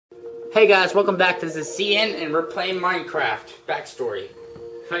Hey guys, welcome back. This is CN and we're playing Minecraft. Backstory.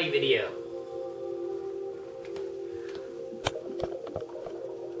 Funny video.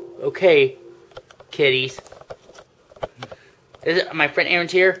 Okay, kitties. My friend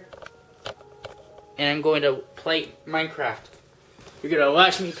Aaron's here. And I'm going to play Minecraft. You're going to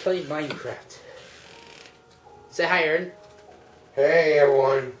watch me play Minecraft. Say hi, Aaron. Hey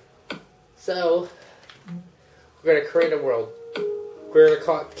everyone. So, we're going to create a world. We're going to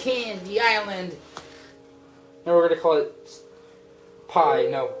call it Candy Island. And we're going to call it Pie.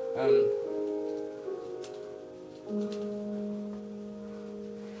 No.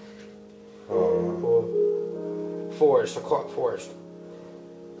 Forest. I'll call it Forest.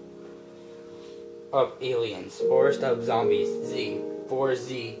 Of aliens. Forest of zombies. Z.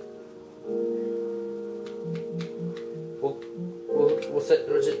 4Z. We'll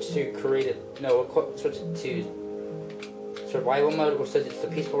switch it to creative. No, we'll switch it to survival mode. We'll switch it to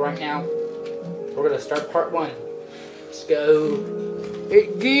peaceful right now. We're gonna start part 1. Let's go. Hey,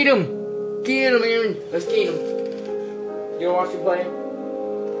 get him! Get him, Aaron! Let's get him. You wanna watch me play?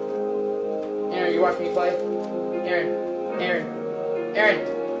 Aaron, you watch me play? Aaron!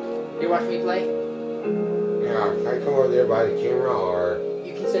 You watch me play? Yeah, can I come over there by the camera or?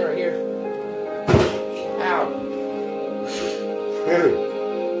 You can sit right here. Ow!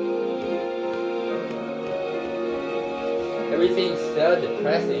 Everything's so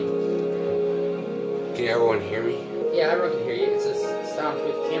depressing. Can everyone hear me? Yeah, everyone can hear you. It's a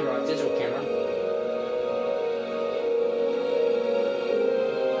soundproof camera, a digital camera.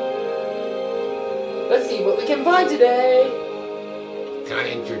 Let's see what we can find today. Can I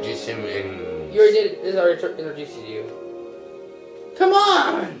introduce him in? You already did it. This already introduced you. Come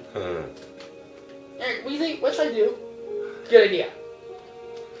on! Eric, what do you think? What should I do? Good idea.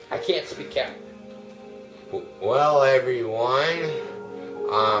 I can't speak out. Well, everyone,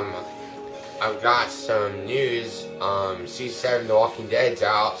 I've got some news. Season 7 The Walking Dead's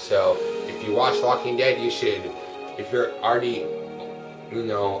out, so if you watch Walking Dead, you should. If you're already,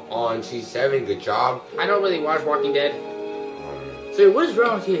 on Season 7, good job. I don't really watch Walking Dead. So what is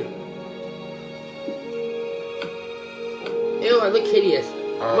wrong with you? Ew, I look hideous.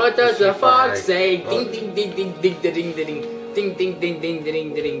 What does the fox say? Ding ding ding ding ding ding ding ding. Ding ding ding ding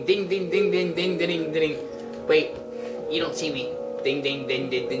ding ding ding ding ding ding ding ding ding. Wait, you don't see me. Ding ding ding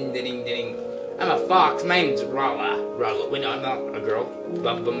ding ding ding ding. I'm a fox. My name's Rala. Rala. Wait, no, I'm not a girl.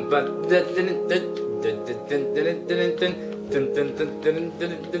 Bum bum bum. Oh,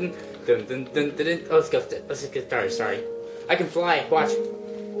 let's go. Let's just get started. Sorry. I can fly. Watch.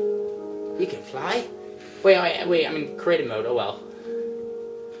 You can fly? Wait. I'm in creative mode. Oh well.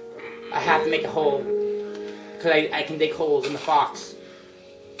 I have to make a hole. Because I can dig holes in the fox.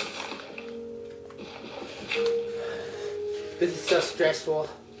 This is so stressful.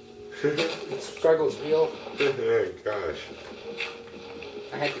 The struggle's real. Gosh.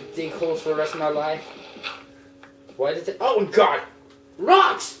 I had to dig holes for the rest of my life. Why did it? Oh God!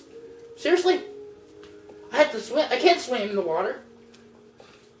 Rocks! Seriously? I have to swim. I can't swim in the water.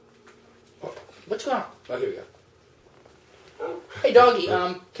 What's going on? Oh, here we go. Hey, doggy.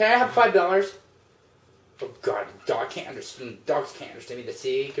 Can I have $5? Oh God, dog can't understand. Dogs can't understand me. The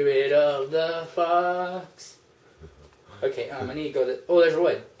secret of the fox. Okay, I need to go to. Oh, there's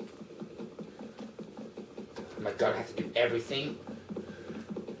wood. Oh my God, I have to do everything.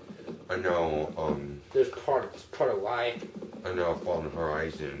 I know. There's part of lie. I know. Fallen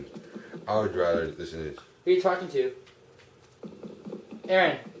Horizon. I would rather listen to this. Who are you talking to?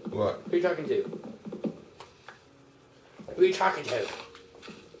 Aaron. What? Who are you talking to? Who are you talking to?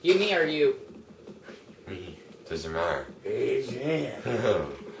 You, me, or you? Me. Doesn't matter. Yeah.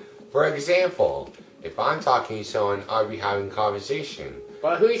 For example, if I'm talking to someone, I'll be having a conversation.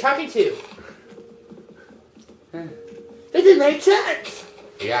 Well, who are you talking to? That didn't make sense.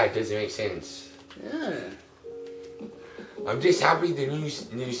 Yeah, it doesn't make sense. Yeah. I'm just happy the new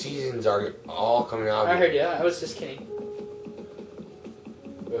seasons are all coming out. I heard you. I was just kidding.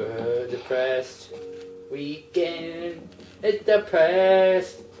 Depressed weekend. It's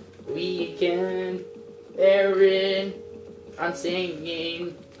depressed weekend. Aaron, I'm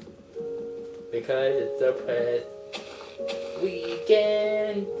singing because it's depressed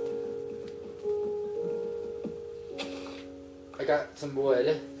weekend. I got some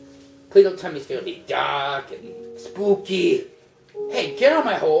wood. Please don't tell me it's gonna be dark and spooky. Hey, get on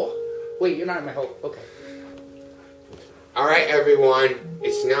my hole. Wait, you're not in my hole. Okay. Alright, everyone.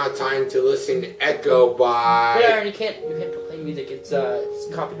 It's now time to listen to Echo by... Wait, Aaron, you can't play music. It's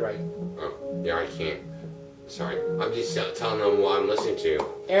copyright. Oh, yeah, I can't. Sorry. I'm just telling them what I'm listening to.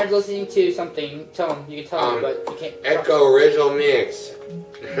 Aaron's listening to something. Tell him. You can tell him, but you can't. Echo Original Mix.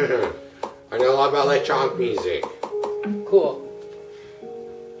 all about electronic music. Cool.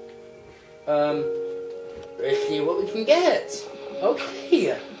 Let's see what we can get.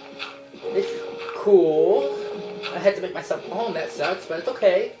 Okay. This is cool. I had to make myself home, that sucks, but it's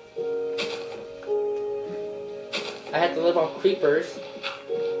okay. I had to live off creepers.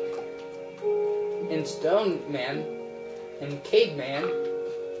 And stone man. And caveman.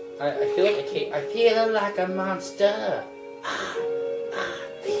 I feel like I feel like a monster.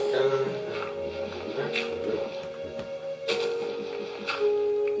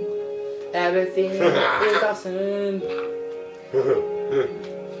 Everything is awesome.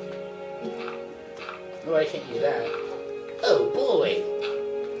 Oh, I can't do that. Oh boy.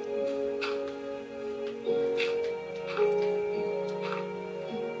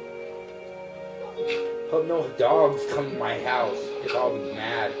 Hope no dogs come to my house. If I'll be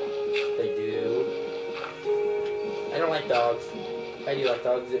mad. They do. I don't like dogs. I do like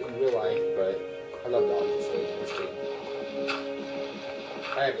dogs in real life, but I love dogs. So I'm just kidding.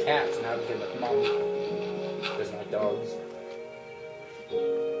 I have cats now because my mom doesn't like dogs.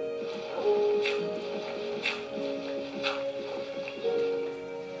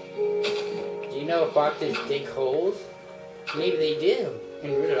 Do you know if foxes dig holes? Maybe they do. In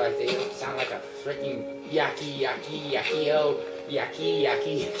real life, they don't sound like a freaking yucky, yucky, yucky, oh, yucky,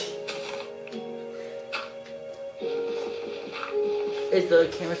 yucky, yucky. Is the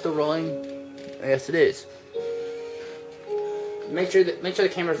camera still rolling? Yes, it is. Make sure the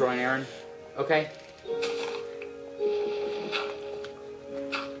camera's rolling, Aaron. Okay.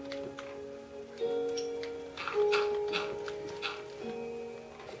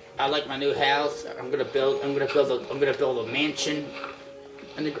 I like my new house. I'm gonna build a mansion.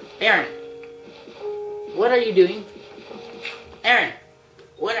 And Aaron, what are you doing? Aaron,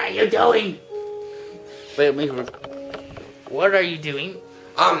 what are you doing? Wait, what are you doing?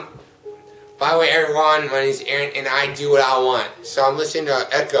 By the way, everyone, my name's Aaron, and I do what I want. So I'm listening to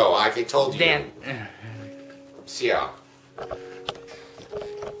Echo, like I told you. Dan. See ya.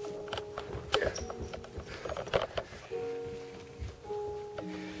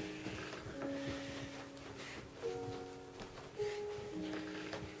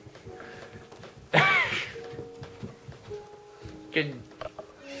 Good.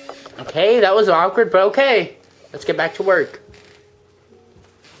 Okay, that was awkward, but okay. Let's get back to work.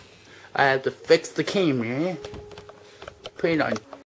 I have to fix the camera. Put it on